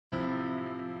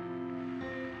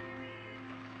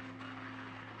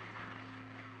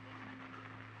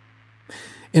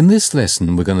In this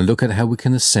lesson, we're going to look at how we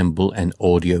can assemble an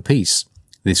audio piece.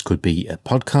 This could be a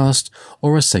podcast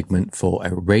or a segment for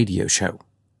a radio show.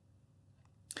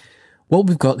 What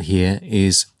we've got here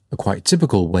is a quite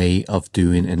typical way of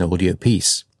doing an audio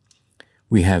piece.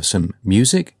 We have some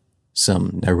music,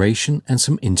 some narration, and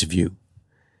some interview.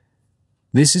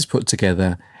 This is put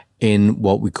together in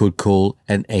what we could call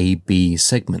an A-B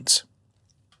segment.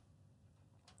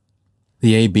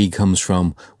 The A-B comes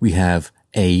from, we have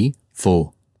A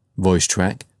for voice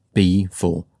track, B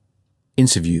for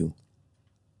interview.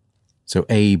 So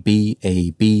A, B,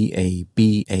 A, B, A,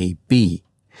 B, A, B.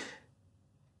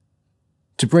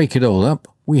 To break it all up,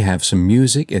 we have some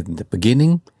music at the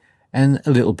beginning and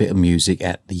a little bit of music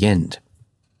at the end.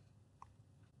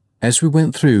 As we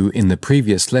went through in the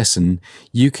previous lesson,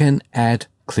 you can add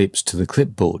clips to the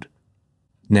clipboard.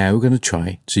 Now we're going to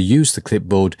try to use the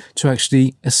clipboard to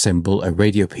actually assemble a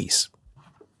radio piece.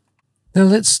 Now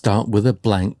let's start with a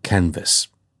blank canvas,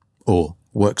 or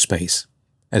workspace,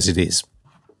 as it is.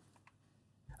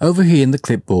 Over here in the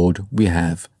clipboard, we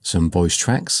have some voice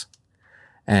tracks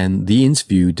and the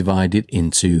interview divided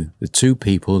into the two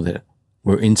people that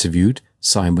were interviewed,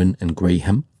 Simon and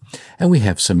Graham, and we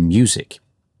have some music.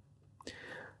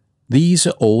 These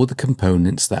are all the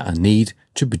components that I need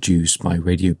to produce my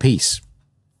radio piece.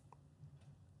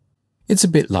 It's a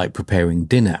bit like preparing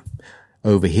dinner.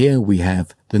 Over here we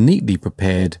have the neatly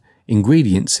prepared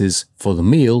ingredients for the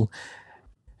meal,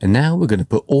 and now we're going to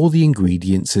put all the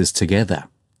ingredients together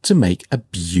to make a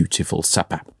beautiful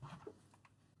supper.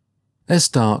 Let's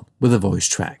start with a voice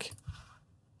track.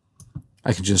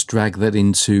 I can just drag that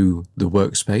into the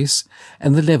workspace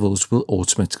and the levels will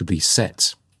automatically be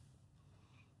set.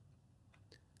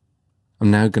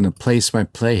 I'm now going to place my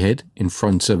playhead in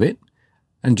front of it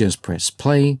and just press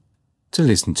play to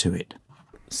listen to it.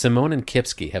 Simone and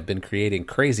Kipski have been creating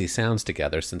crazy sounds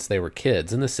together since they were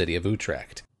kids in the city of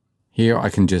Utrecht. Here I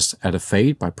can just add a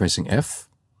fade by pressing F.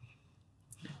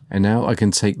 And now I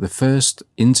can take the first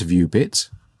interview bit,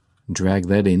 drag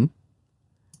that in,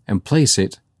 and place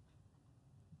it.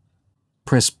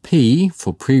 Press P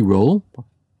for pre-roll.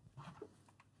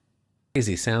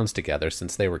 Crazy sounds together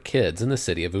since they were kids in the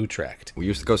city of Utrecht. We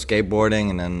used to go skateboarding,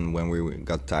 and then when we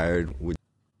got tired,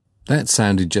 That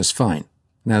sounded just fine.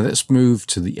 Now let's move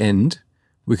to the end.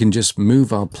 We can just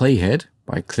move our playhead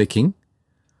by clicking,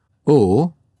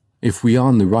 or if we are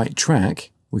on the right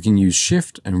track, we can use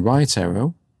Shift and right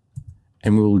arrow,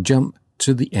 and we will jump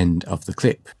to the end of the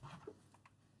clip.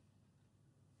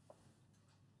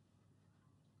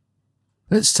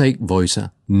 Let's take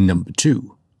voicer number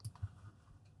 2.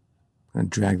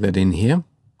 And drag that in here.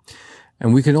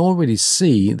 And we can already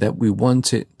see that we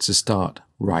want it to start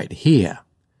right here.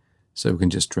 So we can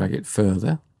just drag it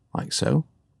further, like so.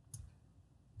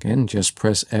 Again, just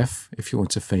press F if you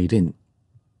want to fade in.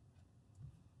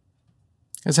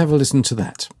 Let's have a listen to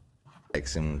that.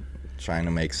 I'm trying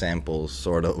to make samples,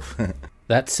 sort of.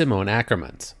 That's Simone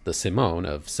Ackermans, the Simone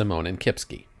of Simone and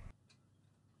Kipski.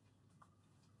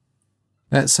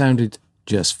 That sounded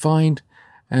just fine,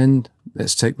 and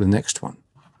let's take the next one.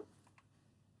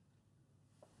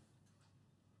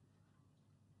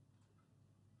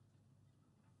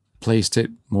 Placed it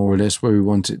more or less where we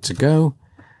want it to go.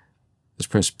 Let's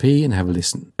press P and have a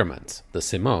listen. Ackermans, the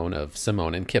Simone of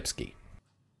Simone and Kipski.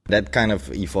 That kind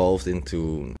of evolved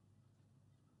into...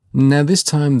 Now this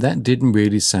time that didn't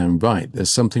really sound right.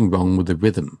 There's something wrong with the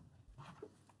rhythm.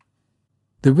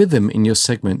 The rhythm in your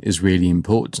segment is really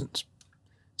important.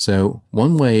 So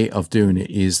one way of doing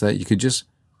it is that you could just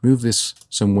move this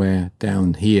somewhere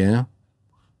down here.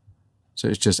 So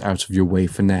it's just out of your way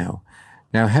for now.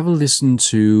 Now have a listen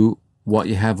to what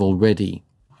you have already.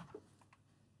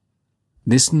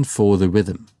 Listen for the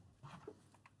rhythm.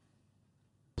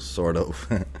 Sort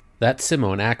of. That's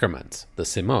Simone Ackermans, the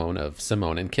Simone of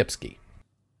Simone and Kipski.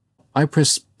 I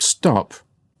press stop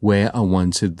where I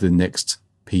wanted the next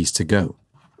piece to go.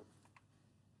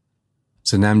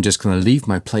 So now I'm just going to leave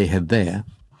my playhead there.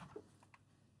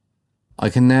 I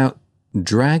can now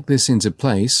drag this into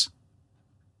place,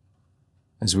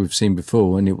 as we've seen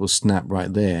before, and it will snap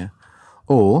right there.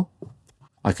 Or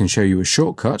I can show you a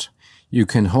shortcut. You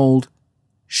can hold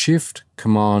Shift,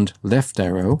 Command, left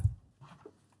arrow.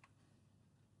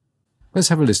 Let's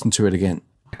have a listen to it again.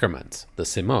 Ackermans, the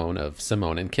Simone of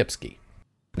Simone and Kipski.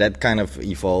 That kind of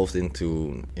evolved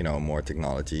into, more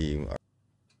technology.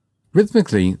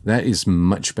 Rhythmically, that is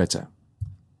much better.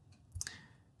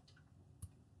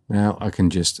 Now I can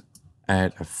just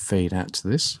add a fade out to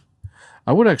this.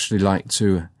 I would actually like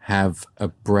to have a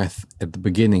breath at the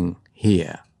beginning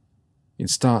here. It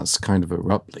starts kind of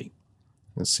abruptly.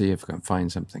 Let's see if I can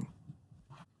find something.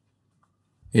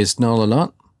 It's not a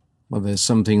lot. Well, there's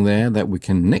something there that we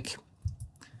can nick.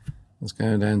 Let's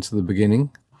go down to the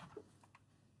beginning.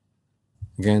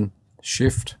 Again,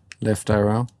 shift, left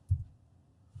arrow.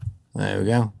 There we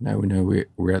go. Now we know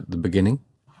we're at the beginning.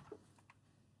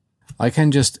 I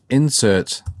can just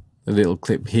insert the little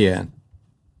clip here,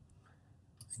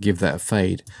 give that a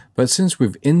fade. But since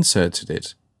we've inserted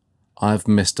it, I've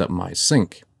messed up my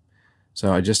sync.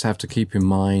 So I just have to keep in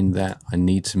mind that I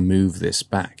need to move this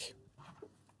back.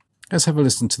 Let's have a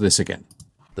listen to this again.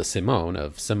 The Simone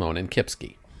of Simone and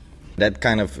Kipski. That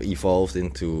kind of evolved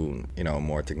into, you know,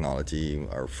 more technology.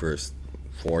 Our first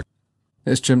 4.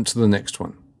 Let's jump to the next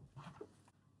one.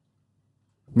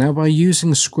 Now by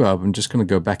using scrub, I'm just going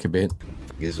to go back a bit.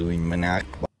 Is we manak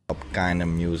kind of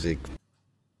music.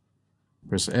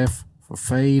 Press F for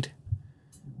fade.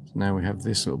 So now we have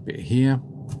this little bit here.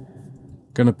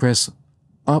 Going to press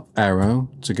up arrow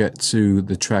to get to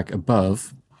the track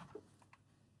above.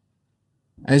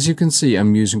 As you can see,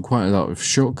 I'm using quite a lot of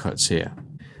shortcuts here.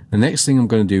 The next thing I'm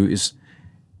going to do is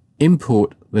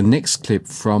import the next clip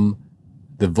from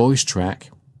the voice track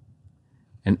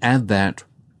and add that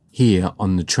here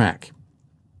on the track.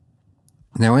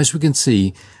 Now, as we can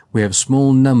see, we have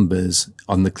small numbers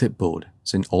on the clipboard.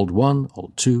 It's in Alt 1,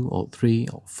 Alt 2, Alt 3,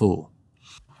 Alt 4.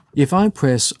 If I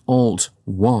press Alt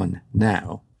 1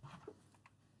 now,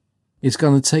 it's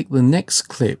going to take the next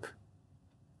clip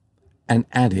and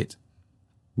add it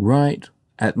right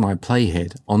at my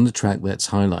playhead on the track that's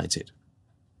highlighted.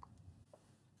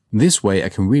 This way I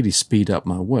can really speed up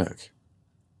my work.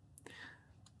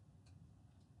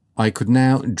 I could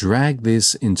now drag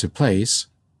this into place,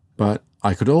 but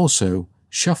I could also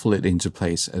shuffle it into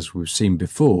place as we've seen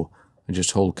before. I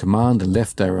just hold Command and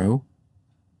left arrow,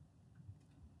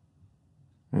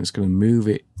 and it's going to move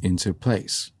it into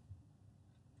place.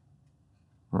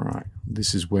 Alright,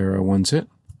 this is where I want it.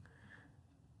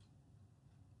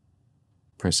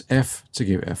 Press F to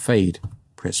give it a fade.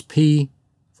 Press P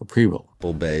for pre-roll.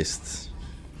 Based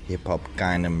hip-hop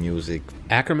kind of music.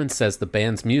 Ackerman says the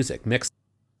band's music mixed.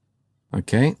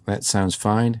 Okay, that sounds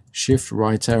fine. Shift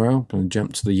right arrow, going to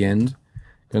jump to the end.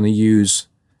 Going to use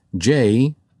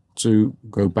J to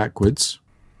go backwards.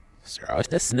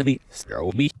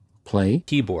 Play.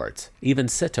 Keyboards, even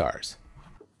sitars.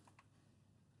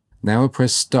 Now I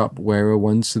press stop where I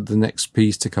want the next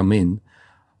piece to come in.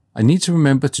 I need to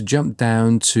remember to jump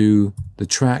down to the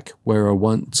track where I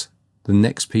want the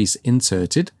next piece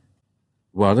inserted.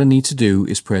 What I need to do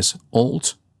is press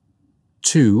Alt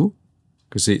 2,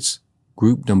 because it's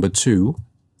group number 2,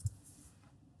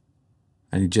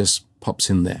 and it just pops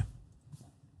in there.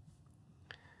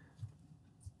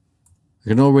 I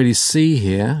can already see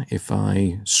here, if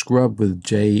I scrub with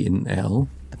J and L,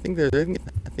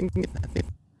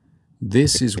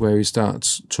 this is where he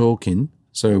starts talking.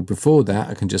 So before that,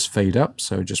 I can just fade up.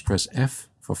 So just press F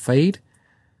for fade.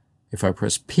 If I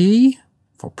press P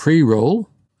for pre-roll,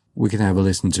 we can have a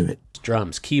listen to it.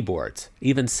 Drums, keyboards,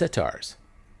 even sitars.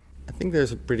 I think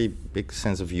there's a pretty big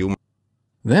sense of humor.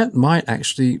 That might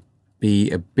actually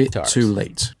be a bit too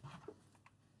late.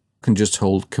 You can just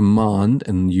hold Command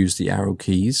and use the arrow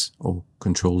keys or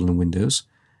Control in Windows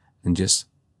and just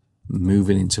move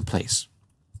it into place.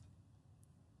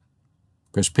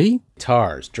 Press P.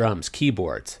 Guitars, drums,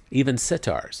 keyboards, even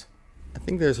sitars. I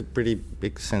think there's a pretty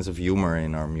big sense of humor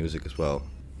in our music as well.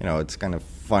 You know, it's kind of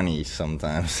funny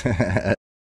sometimes.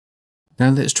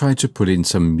 Now let's try to put in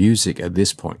some music at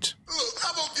this point.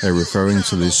 They're referring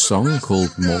to this song called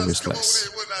More Is Less.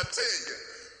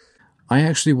 I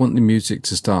actually want the music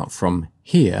to start from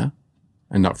here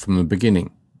and not from the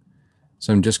beginning.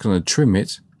 So I'm just going to trim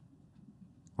it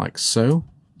like so,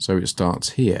 so it starts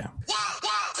here.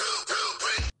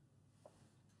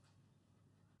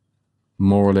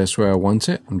 More or less where I want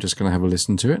it. I'm just going to have a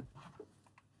listen to it.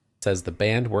 Says the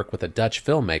band worked with a Dutch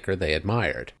filmmaker they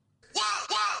admired.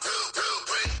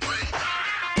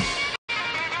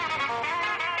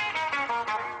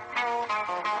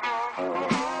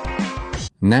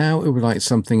 Now it would like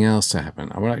something else to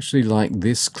happen. I would actually like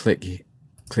this clip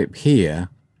here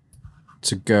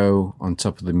to go on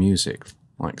top of the music,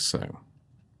 like so.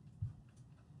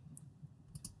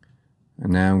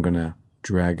 And now I'm going to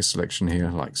drag a selection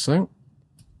here, like so,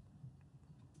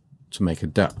 to make a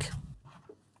duck.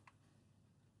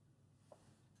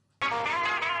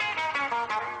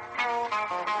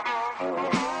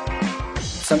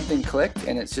 Something clicked,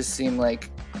 and it just seemed like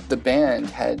the band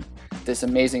had this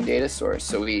amazing data source,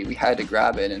 so we had to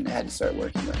grab it and had to start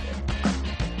working with it.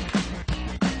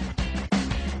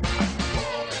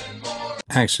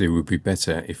 Actually, it would be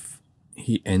better if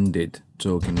he ended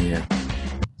talking here.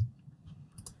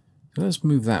 So let's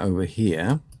move that over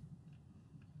here.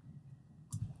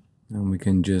 And we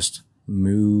can just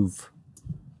move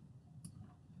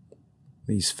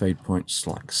these fade points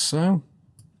like so.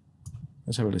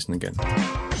 Let's have a listen again.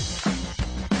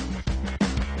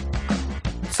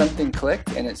 Something clicked,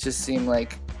 and it just seemed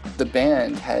like the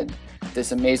band had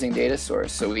this amazing data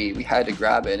source, so we had to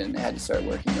grab it and had to start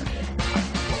working with it.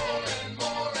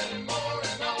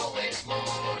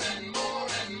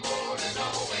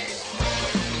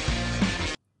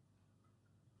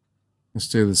 Let's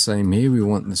do the same here. We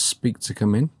want the speak to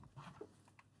come in.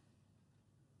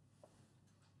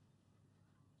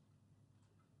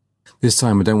 This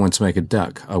time I don't want to make a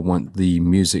duck. I want the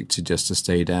music to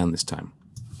stay down this time.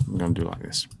 I'm going to do like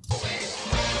this.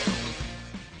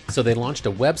 So they launched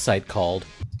a website called...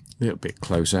 A little bit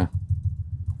closer.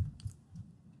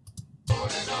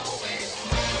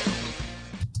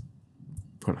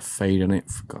 Put a fade on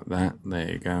it. Forgot that.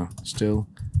 There you go. Still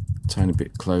a tiny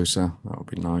bit closer. That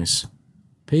would be nice.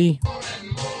 P.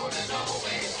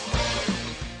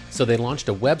 So they launched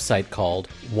a website called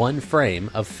One Frame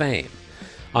of Fame.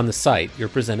 On the site, you're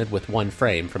presented with one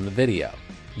frame from the video.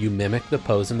 You mimic the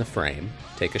pose in the frame,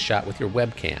 take a shot with your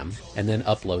webcam, and then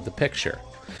upload the picture.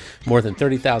 More than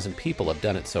 30,000 people have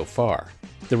done it so far.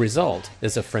 The result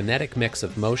is a frenetic mix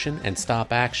of motion and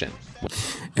stop action.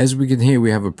 As we can hear,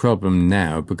 we have a problem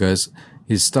now because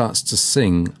he starts to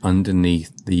sing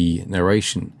underneath the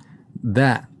narration.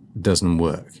 That doesn't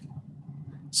work.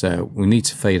 So we need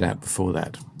to fade out before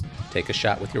that. Take a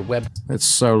shot with your web. Let's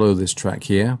solo this track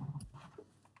here.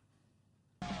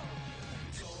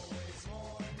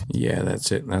 Yeah,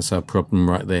 that's it. That's our problem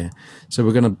right there. So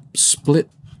we're going to split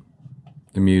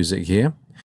the music here.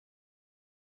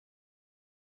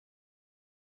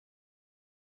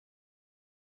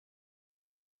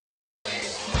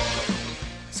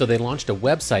 So they launched a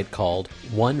website called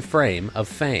One Frame of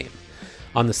Fame.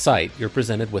 On the site, you're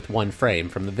presented with one frame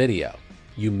from the video.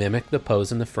 You mimic the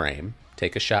pose in the frame,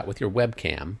 take a shot with your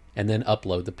webcam, and then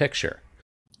upload the picture.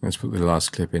 Let's put the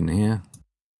last clip in here.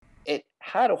 It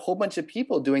had a whole bunch of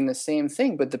people doing the same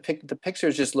thing, but the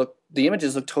pictures just the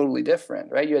images look totally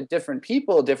different, right? You had different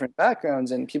people, different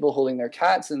backgrounds, and people holding their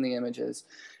cats in the images.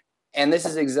 And this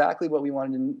is exactly what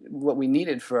we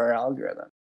needed for our algorithm.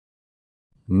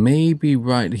 Maybe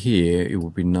right here, it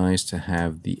would be nice to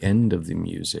have the end of the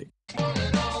music.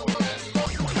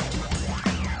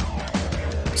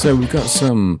 So we've got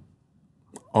some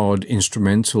odd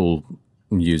instrumental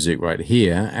music right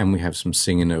here, and we have some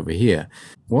singing over here.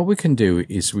 What we can do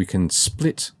is we can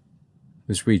split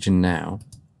this region now.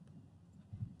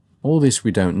 All this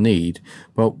we don't need,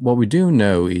 but what we do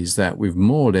know is that we've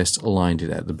more or less aligned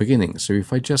it at the beginning. So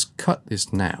if I just cut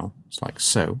this now, it's like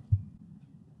so.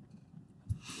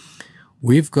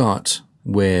 We've got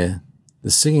where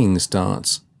the singing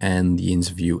starts and the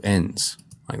interview ends,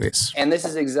 like this. And this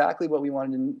is exactly what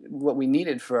we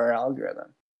needed for our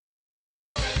algorithm.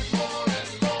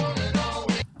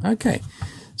 Okay,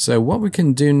 so what we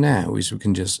can do now is we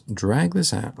can just drag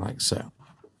this out like so.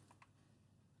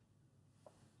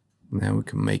 Now we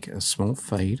can make a small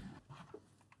fade.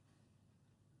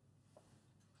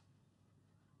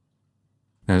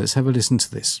 Now let's have a listen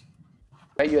to this.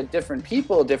 Right? You had different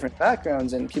people, different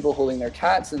backgrounds, and people holding their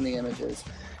cats in the images.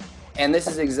 And this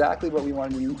is exactly what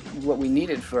we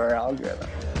needed for our algorithm.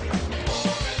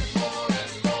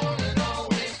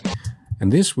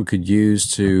 And this we could use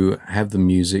to have the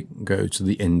music go to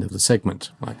the end of the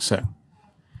segment, like so.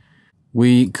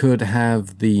 We could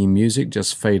have the music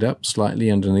just fade up slightly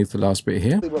underneath the last bit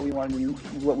here.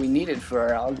 What we needed for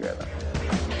our algorithm.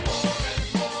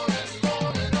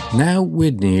 Now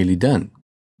we're nearly done.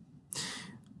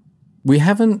 We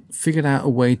haven't figured out a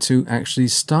way to actually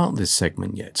start this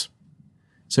segment yet.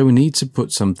 So we need to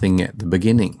put something at the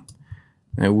beginning.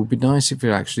 Now it would be nice if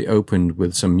it actually opened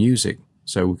with some music.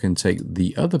 So we can take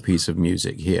the other piece of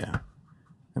music here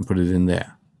and put it in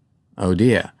there. Oh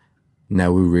dear.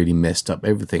 Now we really messed up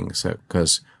everything. So,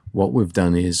 because what we've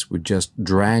done is we just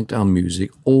dragged our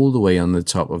music all the way on the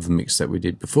top of the mix that we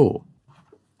did before.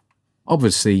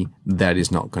 Obviously, that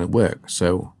is not going to work.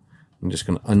 So I'm just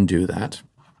going to undo that.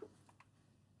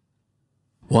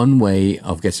 One way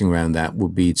of getting around that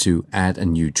would be to add a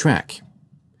new track.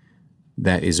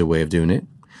 That is a way of doing it.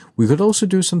 We could also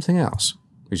do something else,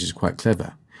 which is quite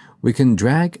clever. We can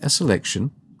drag a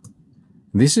selection.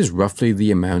 This is roughly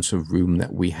the amount of room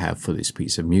that we have for this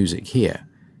piece of music here.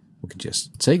 We can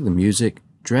just take the music,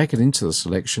 drag it into the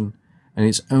selection, and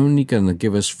it's only going to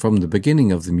give us from the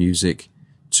beginning of the music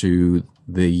to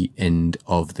the end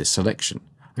of the selection.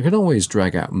 I can always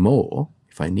drag out more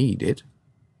if I need it.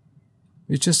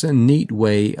 It's just a neat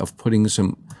way of putting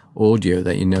some audio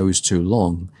that you know is too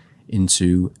long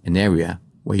into an area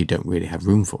where you don't really have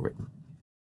room for it.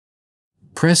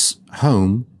 Press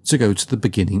Home to go to the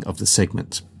beginning of the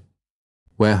segment.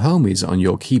 Where home is on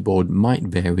your keyboard might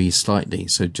vary slightly,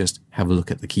 so just have a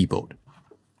look at the keyboard.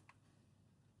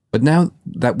 But now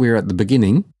that we're at the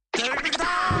beginning,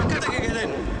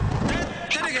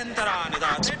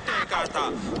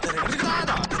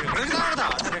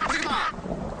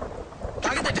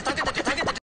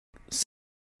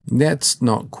 that's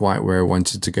not quite where I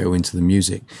wanted to go into the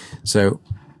music. So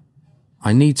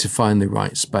I need to find the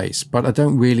right space, but I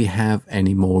don't really have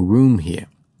any more room here.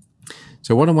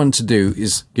 So what I want to do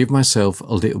is give myself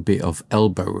a little bit of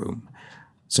elbow room.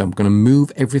 So I'm going to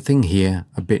move everything here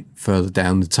a bit further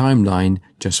down the timeline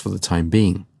just for the time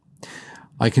being.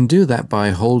 I can do that by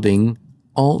holding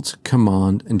Alt,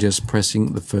 Command, and just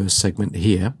pressing the first segment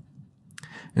here.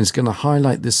 And it's going to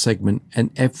highlight this segment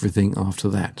and everything after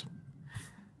that.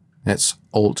 That's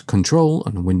Alt, Control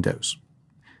on Windows.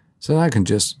 So now I can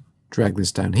just drag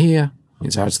this down here.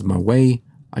 It's out of my way.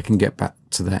 I can get back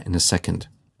to that in a second.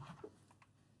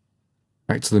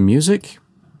 Back to the music.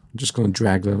 I'm just going to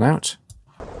drag that out.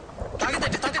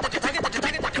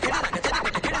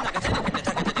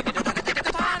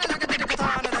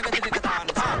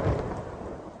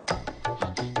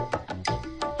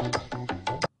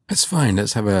 That's fine.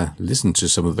 Let's have a listen to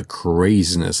some of the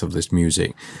craziness of this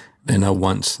music. Then I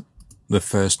want the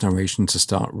first narration to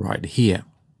start right here.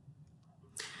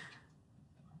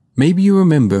 Maybe you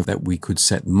remember that we could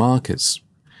set markers.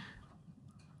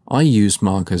 I use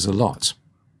markers a lot.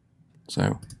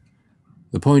 So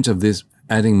the point of this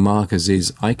adding markers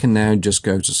is I can now just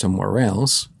go to somewhere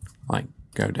else, like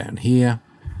go down here,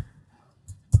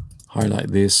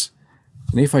 highlight this,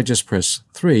 and if I just press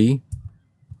 3,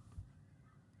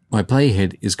 my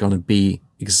playhead is going to be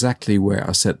exactly where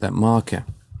I set that marker.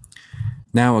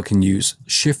 Now I can use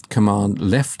Shift Command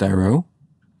left arrow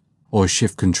or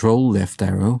Shift Control left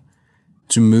arrow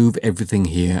to move everything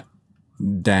here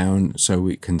down so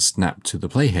it can snap to the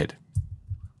playhead.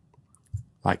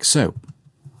 Like so.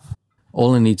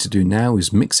 All I need to do now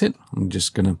is mix it. I'm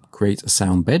just going to create a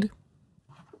sound bed.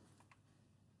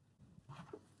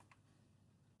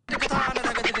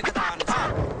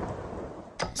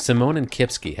 Simone and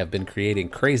Kipski have been creating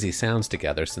crazy sounds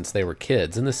together since they were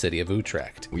kids in the city of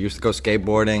Utrecht. We used to go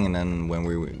skateboarding, and then when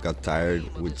we got tired,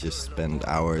 we'd just spend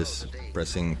hours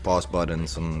pressing pause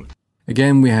buttons.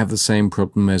 Again, we have the same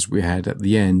problem as we had at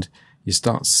the end. You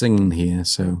start singing here,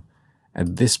 so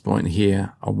at this point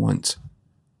here, I want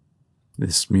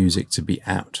this music to be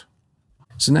out.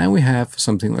 So now we have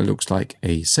something that looks like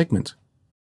a segment.